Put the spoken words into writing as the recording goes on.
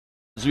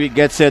As we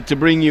get set to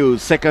bring you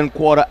second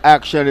quarter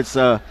action, it's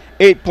a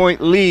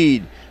 8-point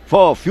lead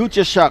for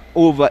Future Shock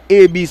over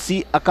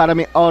ABC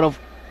Academy out of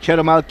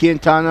Chedamal,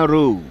 Quintana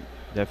Roo.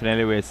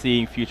 Definitely we're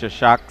seeing Future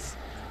Shocks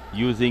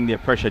using their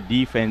pressure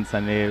defense,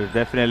 and they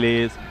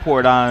definitely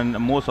poured on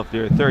most of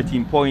their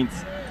 13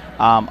 points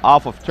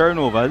off of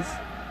turnovers,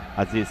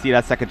 as they see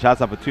that second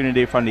chance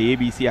opportunity from the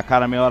ABC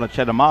Academy out of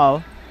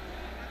Chedamal.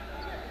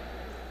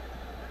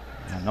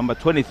 And number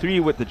 23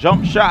 with the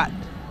jump shot.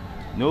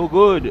 No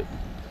good.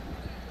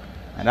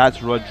 And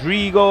that's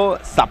Rodrigo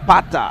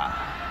Zapata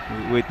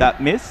with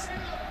that miss.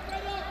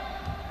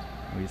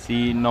 We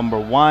see number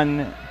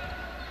 1,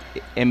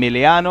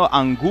 Emiliano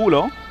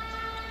Angulo.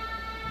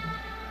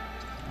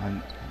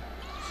 And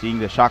seeing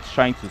the Shocks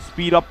trying to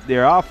speed up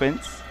their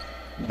offense.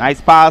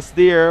 Nice pass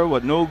there,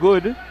 but no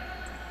good.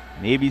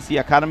 And ABC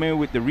Academy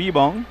with the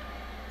rebound.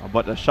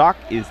 But the Shock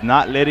is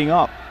not letting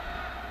up.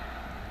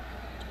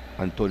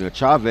 Antonio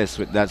Chavez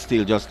with that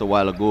steal just a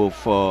while ago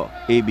for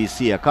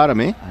ABC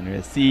Academy. And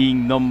we're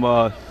seeing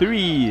number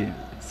 3,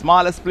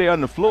 smallest player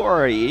on the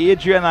floor,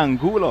 Adrian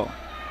Angulo.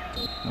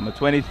 Number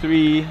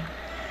 23,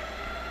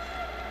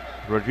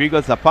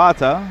 Rodrigo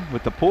Zapata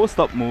with the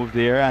post-up move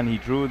there, and he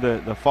drew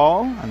the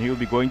foul, and he'll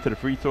be going to the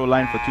free throw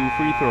line for 2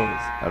 free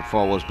throws. That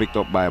foul was picked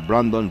up by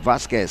Brandon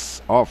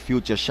Vasquez of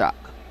Future Shock.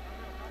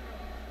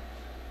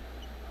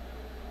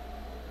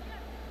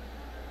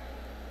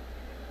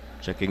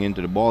 Checking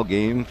into the ball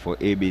game for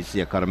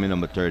ABC Academy,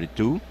 number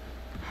 32,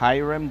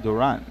 Hiram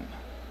Duran.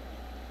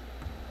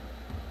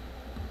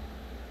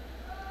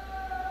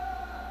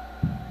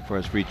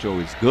 First free throw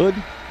is good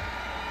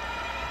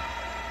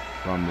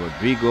from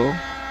Rodrigo.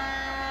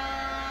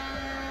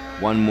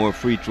 One more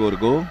free throw to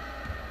go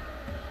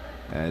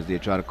as they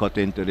try to cut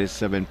into this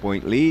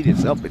 7-point lead.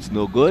 It's up, it's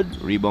no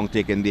good. Rebound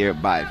taken there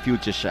by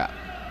Future Shock.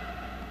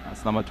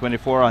 That's number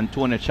 24,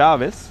 Antonio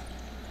Chavez.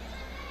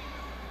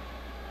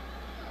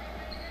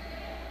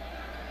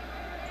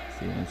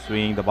 See him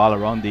swinging the ball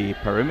around the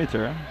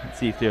perimeter. Let's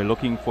see if they're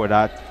looking for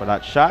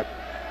that shot.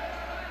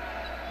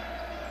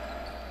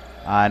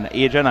 And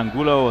Adrian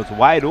Angulo was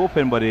wide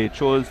open, but he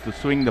chose to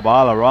swing the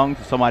ball around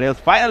to somebody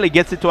else. Finally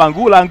gets it to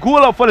Angulo.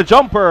 Angulo for the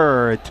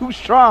jumper. Too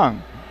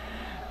strong.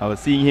 I was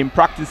seeing him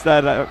practice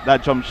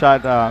that jump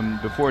shot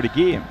before the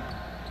game.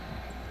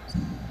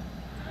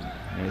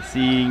 We're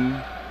seeing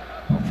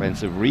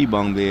offensive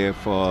rebound there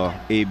for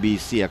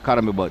ABC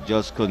Academy, but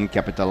just couldn't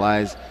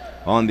capitalize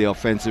on the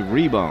offensive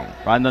rebound.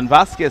 Brandon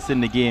Vasquez in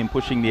the game,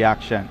 pushing the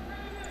action.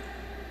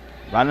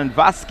 Brandon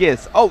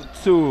Vasquez out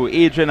to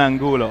Adrian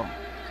Angulo.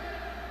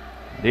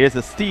 There's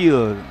a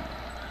steal.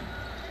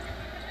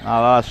 A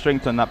lot of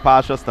strength on that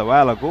pass just a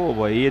while ago,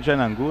 but Adrian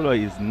Angulo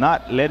is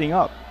not letting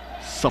up.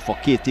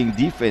 Suffocating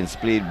defense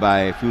played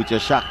by Future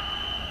Shock,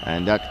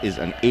 and that is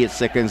an 8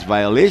 seconds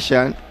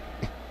violation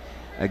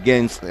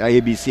against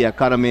ABC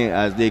Academy,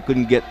 as they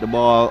couldn't get the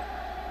ball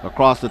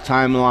across the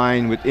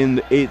timeline within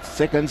the 8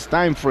 seconds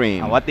time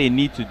frame. And what they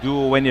need to do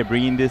when they're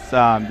bringing this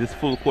this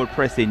full court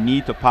press, they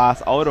need to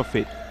pass out of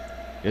it.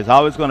 There's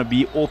always going to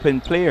be open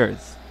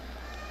players.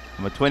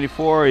 Number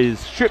 24 is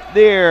stripped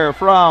there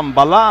from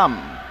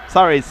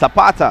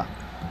Zapata.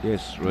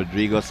 Yes,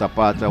 Rodrigo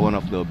Zapata, one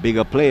of the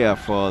bigger players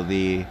for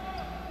the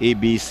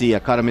ABC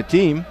Academy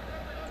team.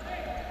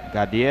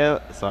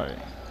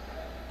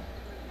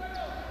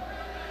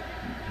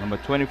 Number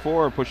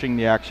 24 pushing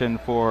the action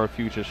for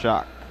Future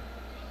Shock.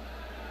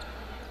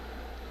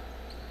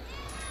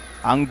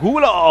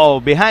 Angulo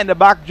behind the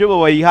back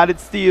dribble, where he had it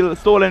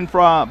stolen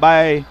from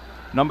by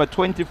number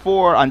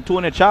 24,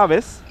 Antonio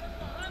Chavez.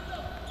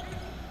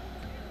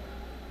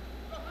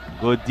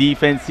 Good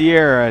defense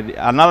here.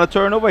 Another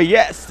turnover.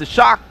 Yes, the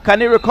Shock.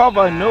 Can he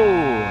recover? No.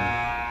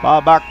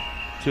 Ball back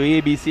to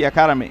ABC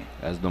Academy.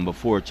 As number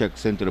 4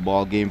 checks into the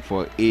ball game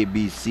for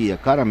ABC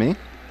Academy.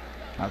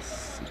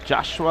 That's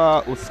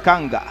Joshua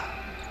Uskanga.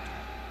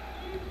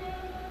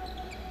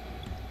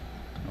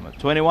 Number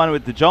 21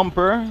 with the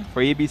jumper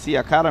for ABC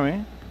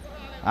Academy.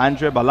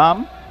 Andre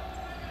Balam.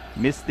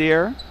 Missed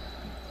there.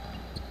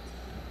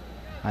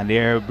 And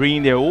they're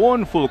bringing their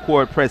own full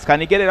court press.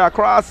 Can he get it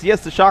across?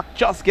 Yes, the Shock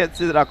just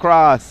gets it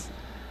across.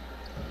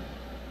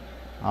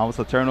 Almost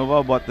a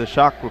turnover, but the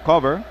Shock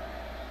recover.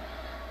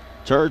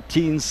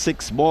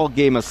 13-6 ball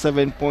game, a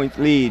 7-point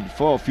lead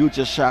for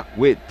Future Shock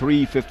with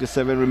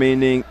 3:57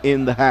 remaining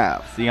in the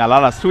half. Seeing a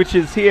lot of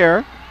switches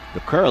here. The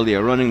curl,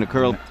 they're running the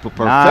curl to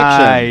perfection.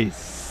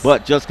 Nice.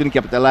 But just couldn't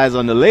capitalize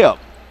on the layup.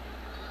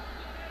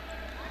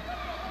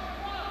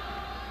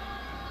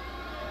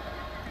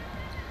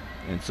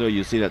 And so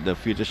you see that the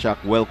Future Shock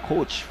well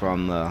coached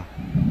from the...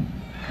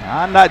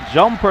 And that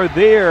jumper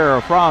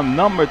there from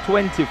number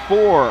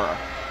 24,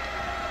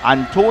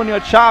 Antonio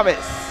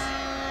Chavez.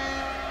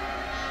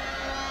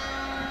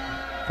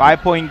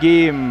 5-point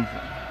game,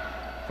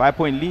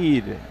 5-point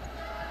lead.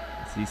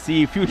 So you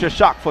see Future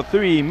Shock for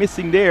 3,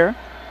 missing there.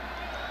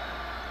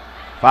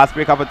 Fast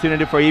break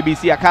opportunity for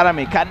ABC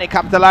Academy. Can they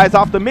capitalize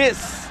off the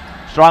miss?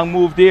 Strong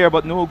move there,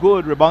 but no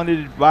good.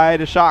 Rebounded by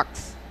the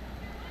Shocks.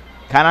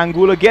 Can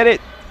Angulo get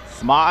it?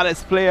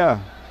 Smartest player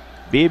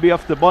baby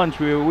of the bunch.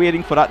 We were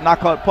waiting for that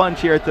knockout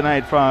punch here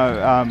tonight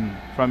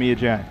from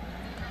Adrian.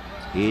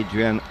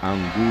 Adrian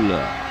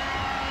Angula.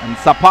 And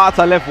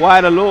Zapata left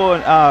wide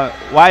alone,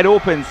 wide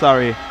open,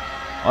 sorry,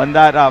 on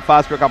that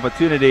fast break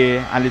opportunity,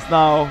 and it's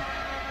now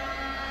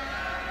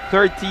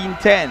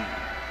 13-10.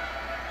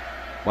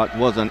 What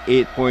was an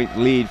 8-point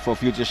lead for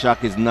Future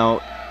Shock is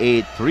now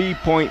a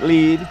 3-point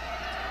lead.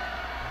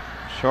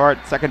 Short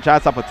second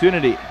chance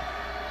opportunity.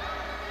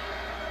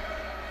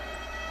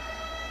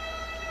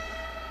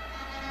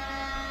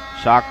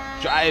 Shock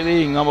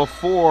driving, number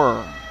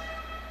 4,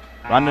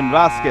 Brandon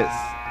Vasquez.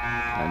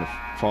 And the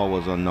foul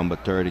was on number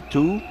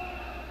 32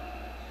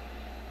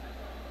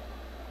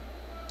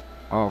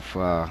 of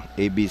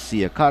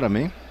ABC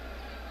Academy.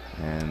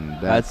 And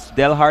That's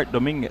Delhart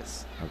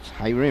Dominguez. That's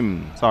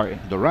Hiram. Sorry.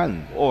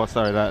 Duran. Oh,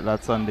 sorry,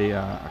 that's on the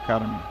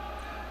academy.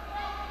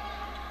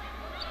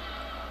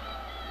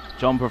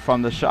 Jumper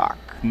from the Shock.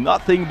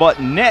 Nothing but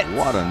net.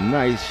 What a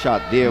nice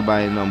shot there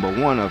by number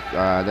 1 of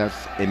that's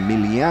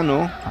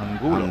Emiliano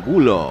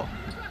Angulo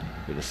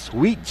with a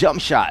sweet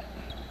jump shot.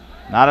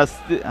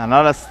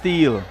 Another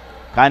steal.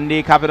 Can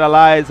they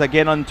capitalize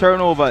again on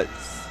turnovers?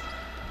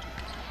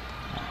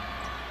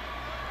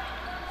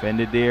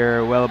 Defended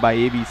there well by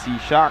ABC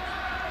Shock.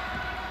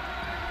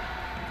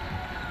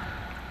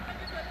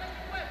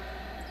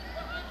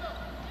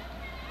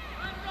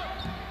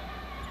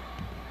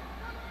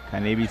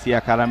 Can ABC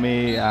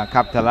Academy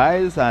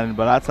capitalize? But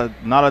that's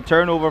not a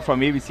turnover from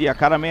ABC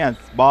Academy, and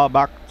it's ball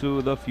back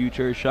to the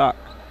Future Shock.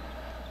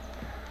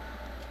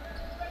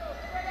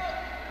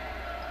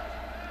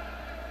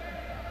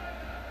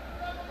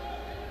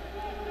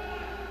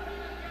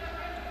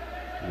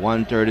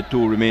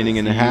 .132 remaining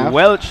in the half.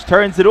 Welch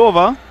turns it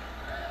over.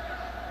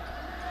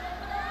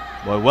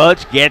 But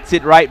Welch gets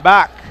it right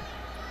back.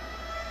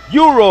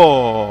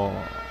 Euro.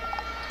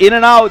 In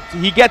and out.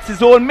 He gets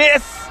his own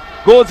miss.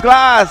 Goes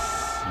glass.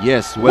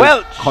 Yes,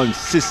 Welch.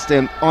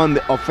 Consistent on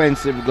the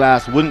offensive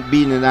glass. Wouldn't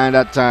be denied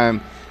that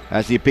time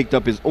as he picked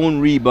up his own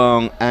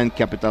rebound and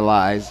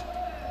capitalized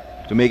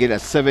to make it a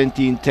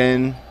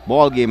 17-10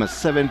 ball game, at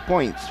 7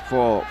 points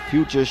for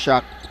Future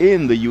Shock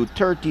in the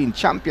U13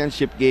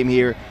 championship game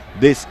here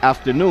this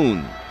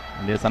afternoon.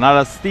 And there's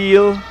another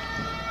steal.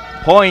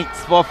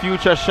 Points for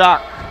Future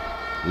Shock.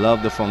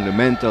 Love the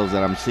fundamentals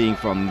that I'm seeing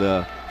from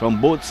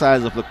both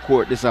sides of the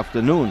court this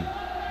afternoon.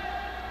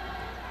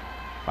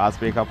 Fast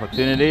break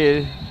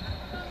opportunity.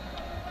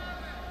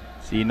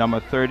 See number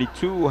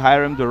 32,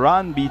 Hiram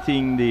Duran,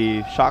 beating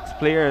the Shock's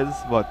players,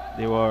 but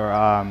they were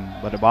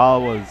but the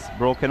ball was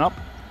broken up.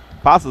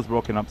 Pass was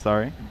broken up,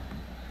 sorry.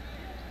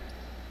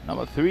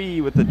 Number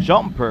 3 with the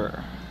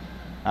jumper.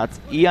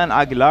 That's Ian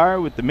Aguilar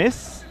with the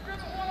miss.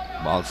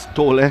 Ball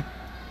stolen.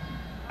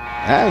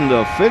 And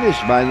the finish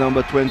by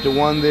number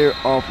 21 there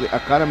of the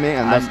academy,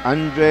 and that's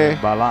Andre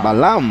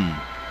Balam.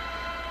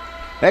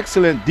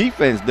 Excellent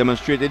defense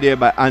demonstrated there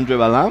by Andre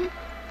Balam.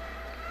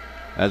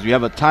 As we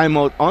have a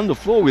timeout on the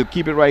floor, we'll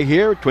keep it right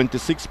here.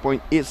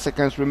 26.8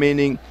 seconds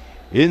remaining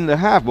in the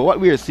half. But what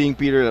we are seeing,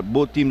 Peter, that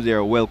both teams, they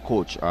are well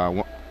coached.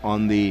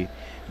 On the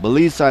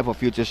Belize side for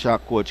Future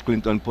Shock, Coach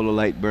Clinton Polo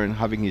Lightburn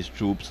having his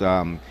troops.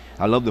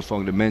 I love the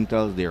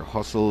fundamentals, their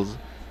hustles.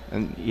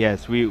 And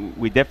yes,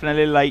 we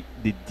definitely like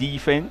the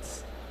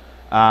defense.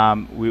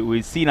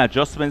 We've seen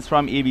adjustments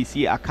from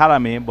ABC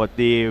Academy, but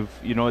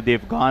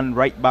they've gone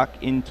right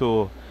back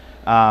into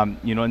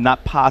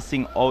not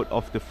passing out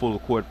of the full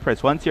court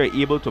press. Once you're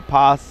able to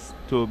pass,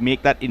 to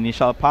make that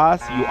initial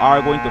pass, you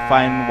are going to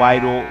find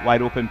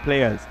wide open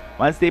players.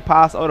 Once they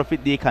pass out of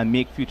it, they can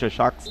make Future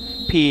Shocks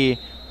pay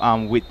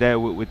with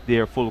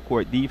their full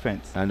court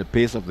defense. And the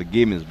pace of the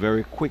game is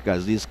very quick,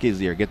 as these kids,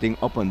 they are getting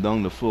up and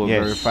down the floor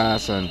very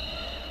fast, and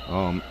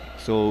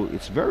so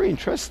it's very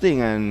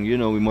interesting. And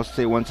we must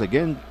say once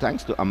again,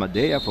 thanks to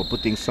Ahmadiyya for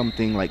putting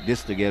something like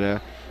this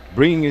together,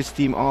 bringing his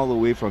team all the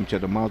way from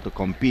Chetumal to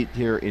compete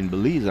here in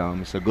Belize.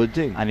 It's a good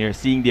thing. And you're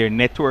seeing their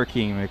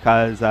networking,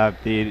 because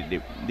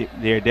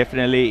they're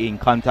definitely in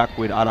contact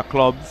with other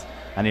clubs,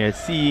 and they're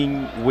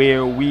seeing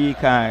where we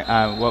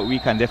can what we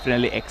can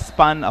definitely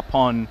expand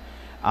upon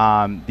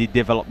the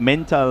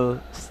developmental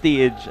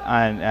stage,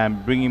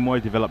 and bringing more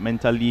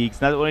developmental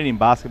leagues, not only in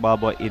basketball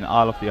but in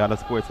all of the other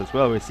sports as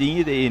well. We're seeing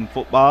it in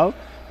football.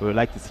 We would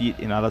like to see it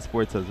in other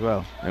sports as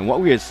well. And what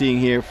we are seeing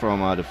here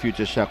from the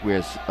Future Shock, we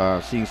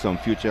are seeing some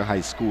future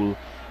high school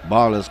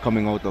ballers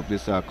coming out of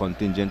this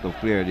contingent of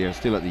players. They are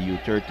still at the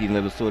U13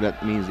 level, so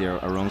that means they are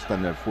around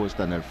standard 4,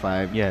 standard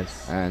 5.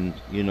 Yes. And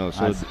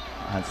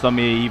and some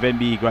may even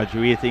be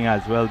graduating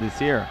as well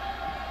this year.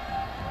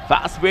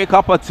 Fast break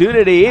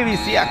opportunity,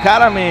 ABC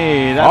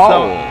Academy. That's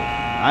how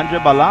Andre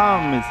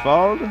Balam is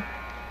fouled.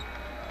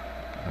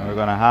 And we're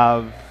gonna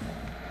have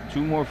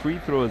 2 more free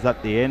throws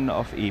at the end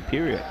of a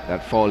period.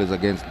 That foul is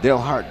against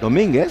Delhart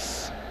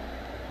Dominguez.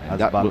 And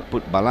that will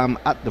put Balam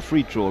at the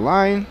free throw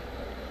line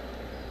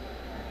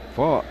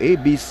for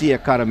ABC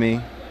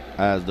Academy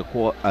as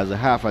the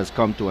half has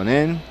come to an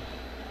end.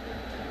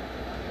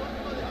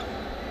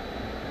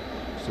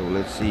 So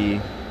let's see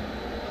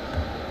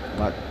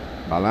what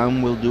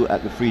Kalam will do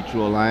at the free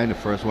throw line. The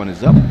first one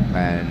is up,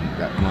 and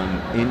that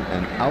one in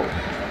and out.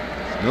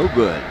 It's no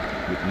good,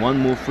 with one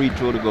more free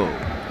throw to go.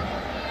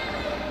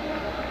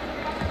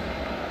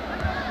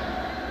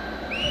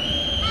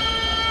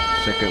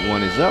 Second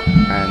one is up,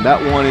 and that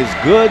one is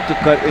good to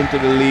cut into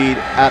the lead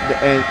at the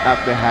end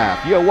of the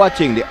half. You're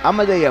watching the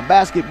Ahmadiyya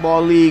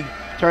Basketball League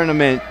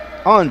tournament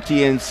on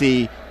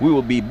TNC. We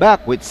will be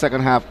back with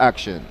second half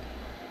action.